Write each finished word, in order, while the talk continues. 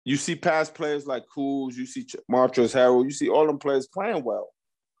You see past players like Kuz, you see Montrezl Harrell, you see all them players playing well.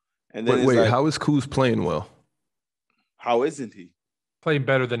 And then wait, how is Kuz playing well? How isn't he? Playing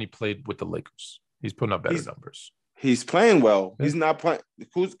better than he played with the Lakers. He's putting up better numbers. He's playing well. Yeah. He's not playing.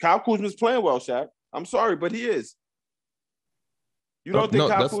 Kyle Kuzma's playing well, Shaq. I'm sorry, but he is. You don't think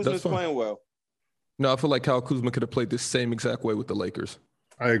Kyle Kuzma's playing well? No, I feel like Kyle Kuzma could have played this same exact way with the Lakers.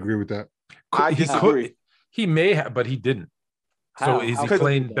 I agree with that. I disagree. He may have, but he didn't. So is he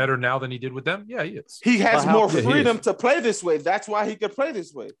playing better now than he did with them? Yeah, he is. He has more freedom to play this way. That's why he could play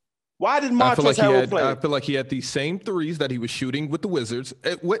this way. Why did Montrezl Harrell play? I feel like he had these same threes that he was shooting with the Wizards.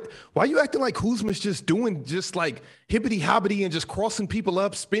 Why are you acting like Kuzma's just doing just like hibbity-hobbity and just crossing people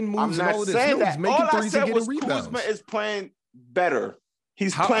up, spin moves and all of this? No, he's making threes and getting rebounds. Kuzma is playing better.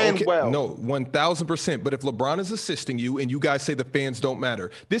 He's playing well. No, 1,000%. But if LeBron is assisting you and you guys say the fans don't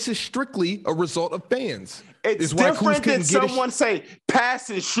matter, this is strictly a result of fans. It's different than someone say pass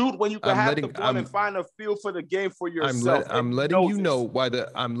and shoot when you can have the ball and find a feel for the game for yourself. I'm letting you know why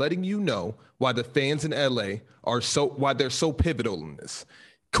the fans in LA why they're so pivotal in this.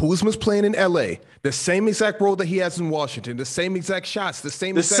 Kuzma's playing in LA, the same exact role that he has in Washington, the same exact shots, the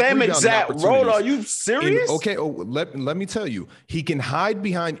same exact role. Are you serious? Let me tell you, he can hide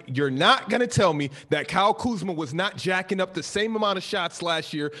behind. You're not going to tell me that Kyle Kuzma was not jacking up the same amount of shots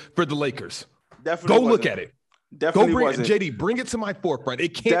last year for the Lakers. Definitely go look at it. Definitely go bring wasn't. JD. Bring it to my forefront.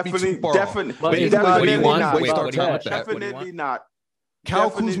 It can't be too far definitely, off. Definitely not.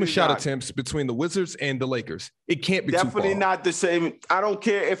 Kyle Kuzma shot attempts between the Wizards and the Lakers. It can't be definitely too far not the same. I don't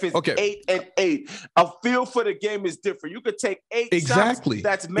care if it's 8 and 8. A feel for the game is different. You could take 8 shots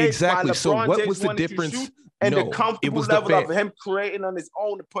that's made by LeBron so what James was the difference? And the comfortable level of him creating on his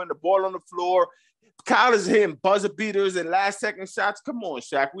own and putting the ball on the floor. Kyle is hitting buzzer beaters and last second shots. Come on,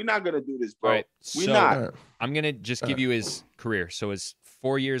 Shaq. We're not gonna do this, bro. Right, we're not. I'm gonna just give you his career. So his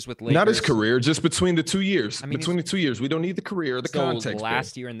 4 years with Lakers. Not his career, just between the 2 years. Between the 2 years. We don't need the career or the context.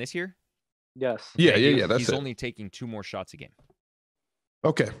 Last year and this year? Yes. Yeah. That's he's only taking 2 more shots a game.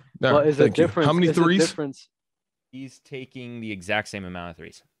 Okay. Well, is a difference. How many threes? He's taking the exact same amount of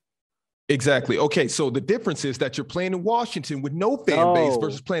threes. Exactly. Okay, so the difference is that you're playing in Washington with no fan base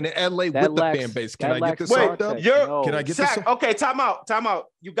versus playing in LA with the fan base. Can I get this sorted up? Can I get this? Okay, time out.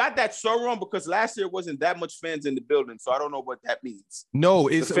 You got that so wrong because last year wasn't that much fans in the building, so I don't know what that means. No,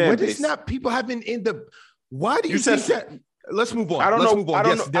 it's not. People have been in the. Why do you think that? Let's move on. I don't know. I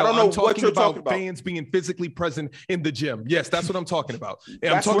don't know what you're talking about. Fans being physically present in the gym. Yes, that's what I'm talking about.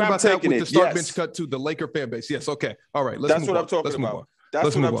 And I'm talking about that with the start bench cut to the Laker fan base. Yes. Okay. All right. Let's move on. That's what I'm talking about.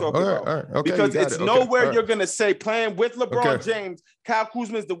 That's what I'm talking about. All right. Okay, because it's nowhere you're going to say playing with LeBron James, Kyle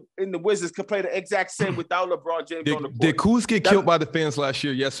Kuzma in the Wizards could play the exact same without LeBron James on the court. Did Kuz get killed by the fans last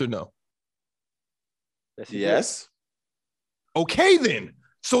year? Yes or no? Yes. Okay, then.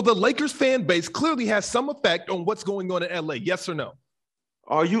 So the Lakers fan base clearly has some effect on what's going on in LA. Yes or no?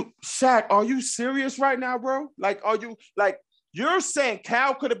 Shaq, are you serious right now, bro? You're saying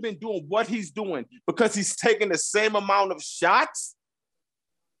Kyle could have been doing what he's doing because he's taking the same amount of shots?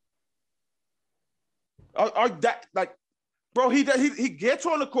 Bro, he gets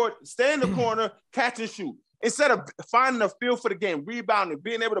on the court, stay in the corner, catch and shoot. Instead of finding a feel for the game, rebounding,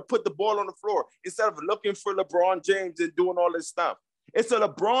 being able to put the ball on the floor, instead of looking for LeBron James and doing all this stuff. It's a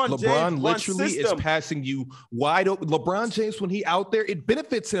LeBron James literally system. is passing you wide open. LeBron James, when he out there, it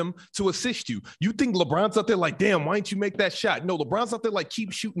benefits him to assist you. You think LeBron's out there like, damn, why didn't you make that shot? No, LeBron's out there like,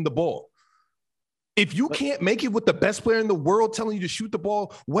 keep shooting the ball. If you can't make it with the best player in the world telling you to shoot the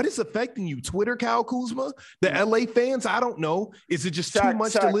ball, what is affecting you? Twitter, Kyle Kuzma? The LA fans? I don't know. Is it just too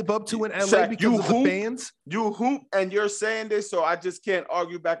much to live up to in LA because of the fans? You hoop and you're saying this, so I just can't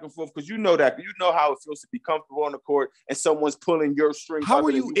argue back and forth because you know that. You know how it feels to be comfortable on the court and someone's pulling your string. How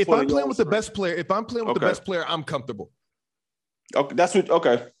are you? If I'm playing with the best player, the best player, I'm comfortable. Okay,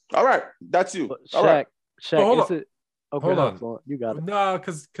 okay. All right. That's you. All right. Shaq, okay, hold on. You got it. No,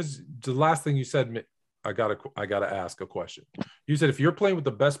 because the last thing you said, I gotta ask a question. You said if you're playing with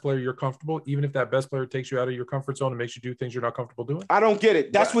the best player, you're comfortable, even if that best player takes you out of your comfort zone and makes you do things you're not comfortable doing. I don't get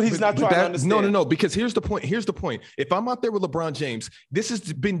it. That's what he's not trying to understand. No. Because here's the point. If I'm out there with LeBron James, this has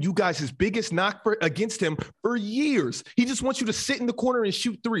been you guys' biggest knock against him for years. He just wants you to sit in the corner and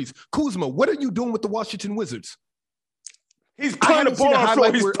shoot threes. Kuzma, what are you doing with the Washington Wizards? He's playing the ball on the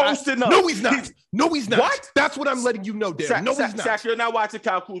floor. He's posting up. No, he's not. What? That's what I'm letting you know, Dan. No, he's not. Shaq, you're not watching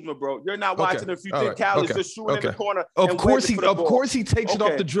Kyle Kuzma, bro. You're not watching if you think Kyle is just shooting in the corner. Of course he takes it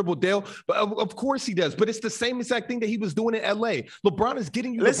off the dribble, Dale. But of course he does. But it's the same exact thing that he was doing in LA. LeBron is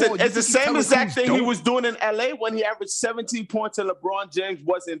getting you the ball. It's the same exact thing he was doing in LA when he averaged 17 points and LeBron James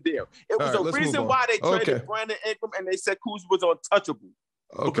wasn't there. It was a reason why they traded Brandon Ingram and they said Kuzma was untouchable.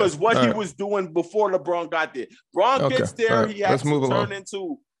 because what he was doing before LeBron got there. LeBron gets there, he has to turn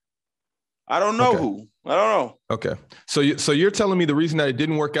into. I don't know who. I don't know. Okay, so you're telling me the reason that it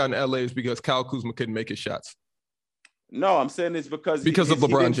didn't work out in LA is because Kyle Kuzma couldn't make his shots. No, I'm saying it's because of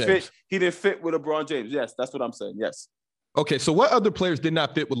LeBron James. He didn't fit with LeBron James. Yes, that's what I'm saying. Yes. Okay, so what other players did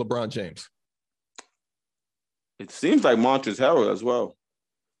not fit with LeBron James? It seems like Montrezl Harrell as well.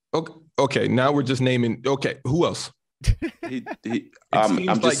 Okay, now we're just naming. Okay, who else?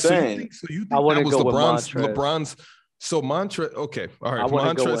 I'm just saying. So you think I want that to was go with LeBron's? So Montrezl. Okay, all right.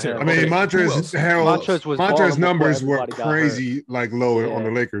 Montrezl. I mean, Montrezl Harrell. Montrezl's numbers were crazy, like low on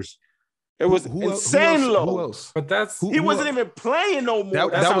the Lakers. It was insane low. Who else? But he wasn't even playing no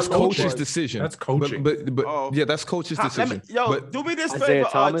more. That was coach's decision. That's coaching. But yeah, that's coach's decision. Do me this favor,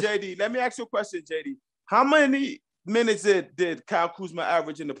 JD. Let me ask you a question, JD. How many minutes did Kyle Kuzma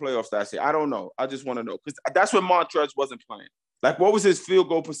average in the playoffs last year? I don't know. I just want to know because that's when Montrezl wasn't playing. Like, what was his field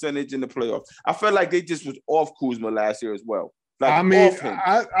goal percentage in the playoffs? I felt like they just was off Kuzma last year as well. Like, I mean,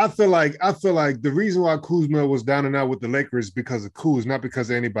 I feel like the reason why Kuzma was down and out with the Lakers is because of Kuz, not because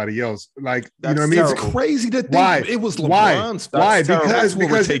of anybody else. Like, you know what I mean? It's crazy to think it was LeBron's. Why?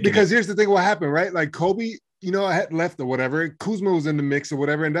 Because here's the thing: what happened, right? Like Kobe, had left or whatever. Kuzma was in the mix or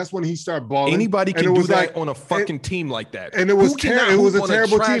whatever, and that's when he started balling. Anybody can do that on a fucking team like that. And it was terrible. It was a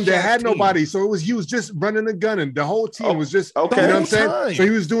terrible team. They had nobody, so he was just running a gun, and the whole team was just you know what I'm saying. So he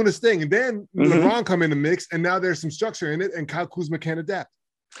was doing his thing, and then LeBron come in the mix, and now there's some structure in it, and Kyle Kuzma can't adapt.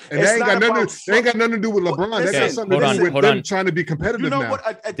 And they ain't got nothing to do with LeBron. That got something to do with them trying to be competitive. You know now.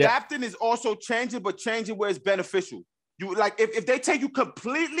 what? Adapting is also changing, but changing where it's beneficial. You like if they take you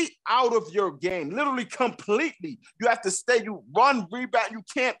completely out of your game, literally completely, you have to stay. You run, rebound. You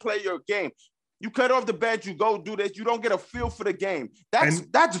can't play your game. You cut off the bench. You go do this. You don't get a feel for the game.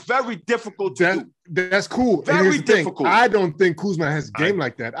 That's very difficult to do. That's cool. Very difficult. I don't think Kuzma has a game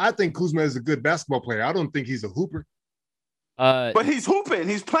like that. I think Kuzma is a good basketball player. I don't think he's a hooper. But he's hooping.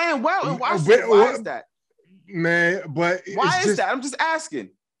 He's playing well. And why is that? Man, but why is that? I'm just asking.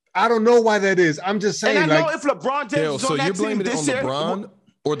 I don't know why that is. I'm just saying. And I know if LeBron James is on that team this year, LeBron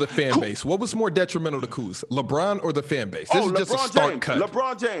or the fan base? What was more detrimental to Kuz, LeBron or the fan base? This is just a start cut.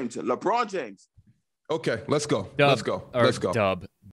 LeBron James. Okay, let's go. Dub. Let's go. Dub.